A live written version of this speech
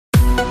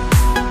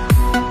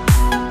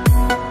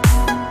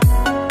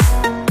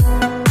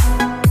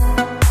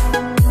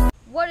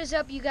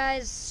up, you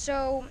guys?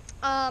 So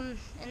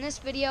in this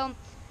video,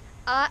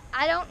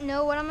 I don't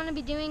know what I'm gonna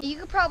be doing. You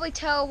could probably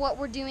tell what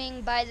we're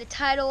doing by the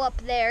title up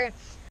there.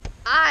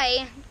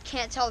 I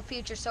can't tell the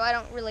future, so I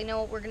don't really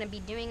know what we're gonna be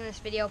doing in this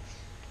video.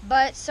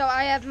 But so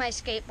I have my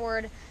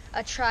skateboard,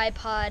 a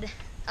tripod,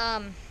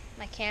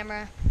 my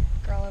camera,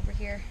 girl over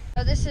here.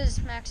 So this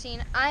is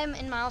Maxine. I'm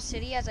in Miles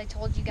City, as I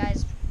told you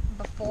guys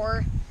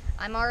before.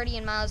 I'm already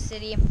in Miles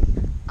City.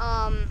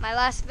 My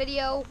last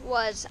video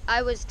was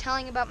I was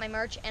telling about my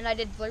merch, and I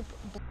did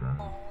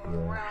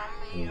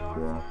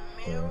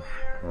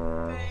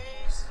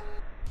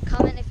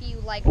comment if you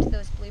liked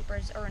those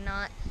bloopers or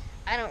not.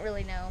 I don't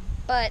really know,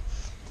 but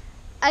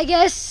I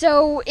guess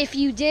so. If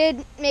you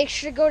did, make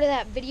sure to go to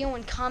that video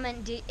and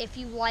comment if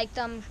you liked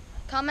them.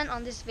 Comment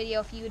on this video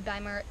if you would buy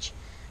merch.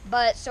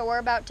 But so we're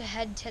about to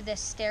head to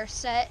this stair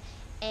set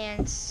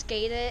and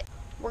skate it.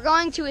 We're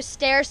going to a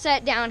stair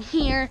set down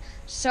here,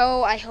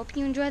 so I hope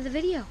you enjoy the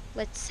video.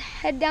 Let's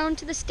head down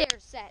to the stair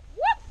set.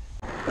 Whoop!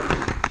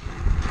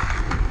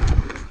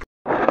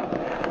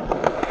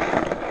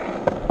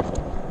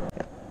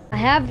 I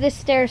have this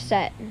stair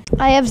set.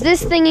 I have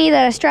this thingy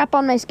that I strap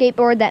on my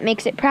skateboard that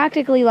makes it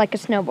practically like a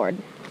snowboard.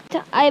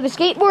 I have a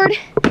skateboard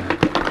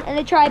and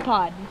a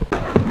tripod.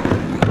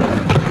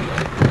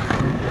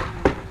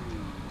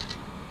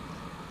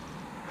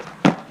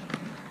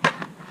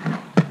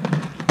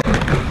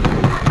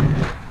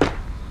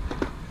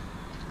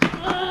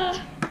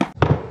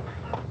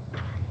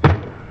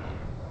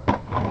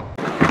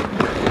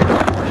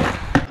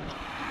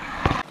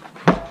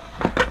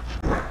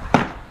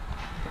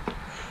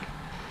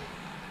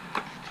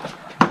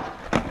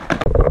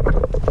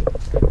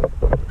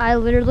 I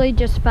literally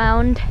just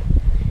found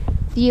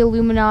the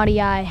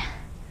Illuminati eye.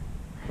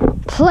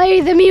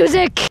 Play the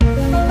music!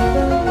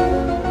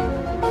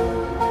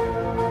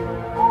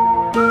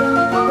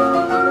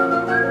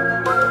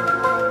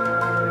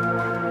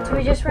 So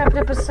we just wrapped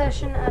up a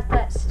session at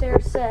that stair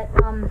set.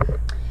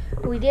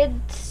 We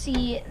did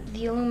see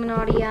the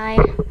Illuminati eye.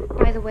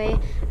 By the way,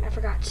 I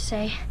forgot to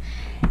say,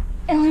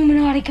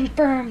 Illuminati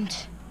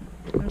confirmed.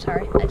 I'm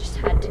sorry, I just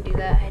had to do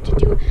that. I had to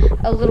do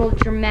a little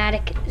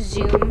dramatic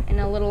zoom and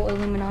a little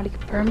Illuminati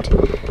confirmed.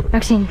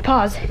 Maxine,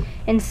 pause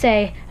and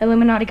say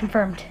Illuminati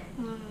confirmed.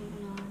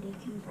 Illuminati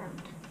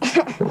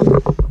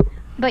confirmed.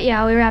 But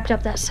yeah, we wrapped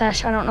up that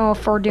sesh. I don't know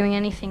if we're doing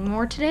anything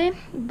more today,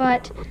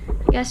 but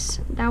I guess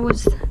that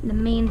was the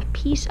main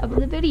piece of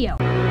the video.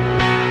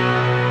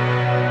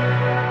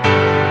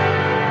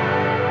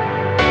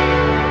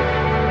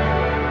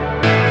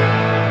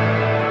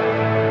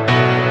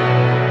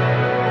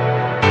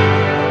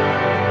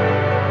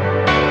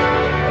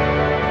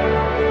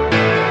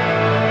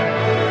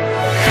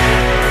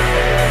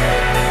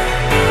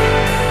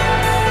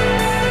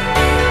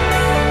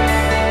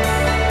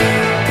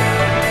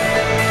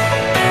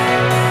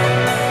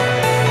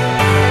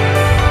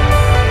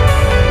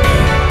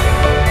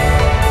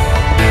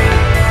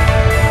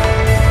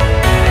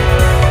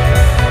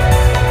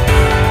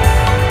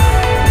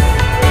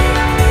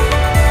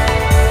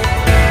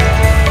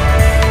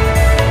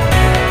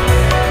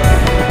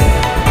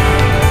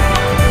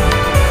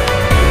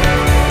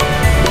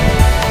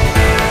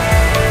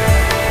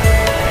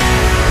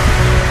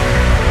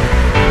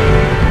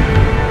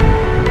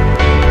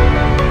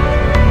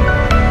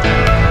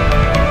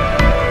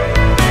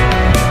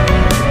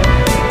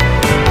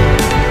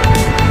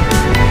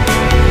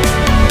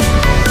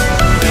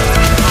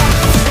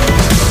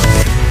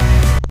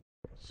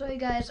 So you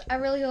guys, I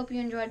really hope you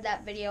enjoyed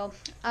that video.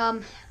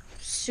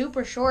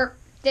 Super short,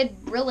 did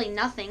really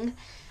nothing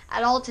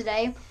at all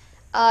today.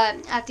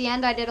 At the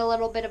end I did a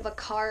little bit of a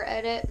car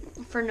edit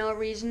for no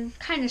reason,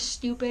 kind of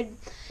stupid,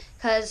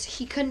 because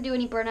he couldn't do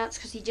any burnouts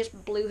because he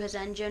just blew his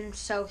engine,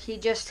 so he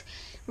just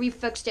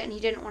refixed it and he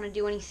didn't want to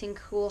do anything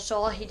cool, so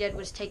all he did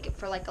was take it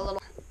for like a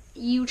little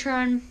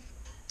U-turn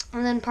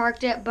and then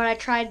parked it. But I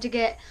tried to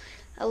get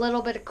a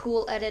little bit of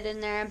cool edit in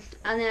there,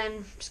 and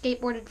then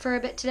skateboarded for a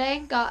bit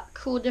today, got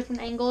cool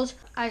different angles.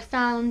 I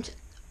found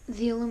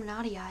the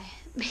Illuminati eye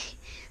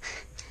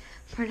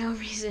for no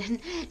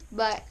reason,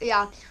 but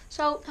yeah,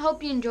 so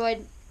hope you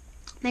enjoyed.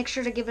 Make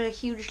sure to give it a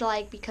huge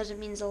like because it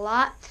means a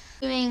lot.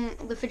 Doing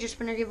the fidget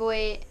spinner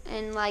giveaway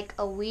in like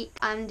a week.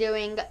 I'm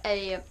doing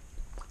a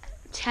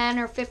 $10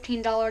 or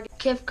 $15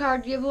 gift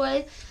card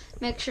giveaway.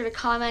 Make sure to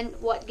comment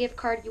what gift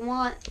card you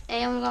want,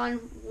 Amazon,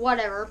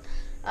 whatever.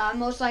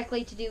 Most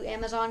likely to do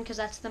Amazon because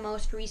that's the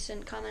most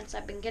recent comments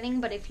I've been getting,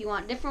 but if you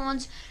want different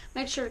ones,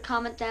 make sure to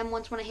comment them.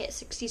 Once when I hit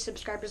 60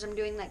 subscribers, I'm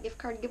doing that gift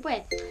card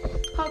giveaway.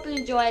 Hope you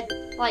enjoyed.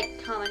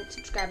 Like, comment,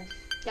 subscribe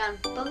down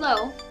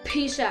below.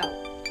 Peace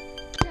out.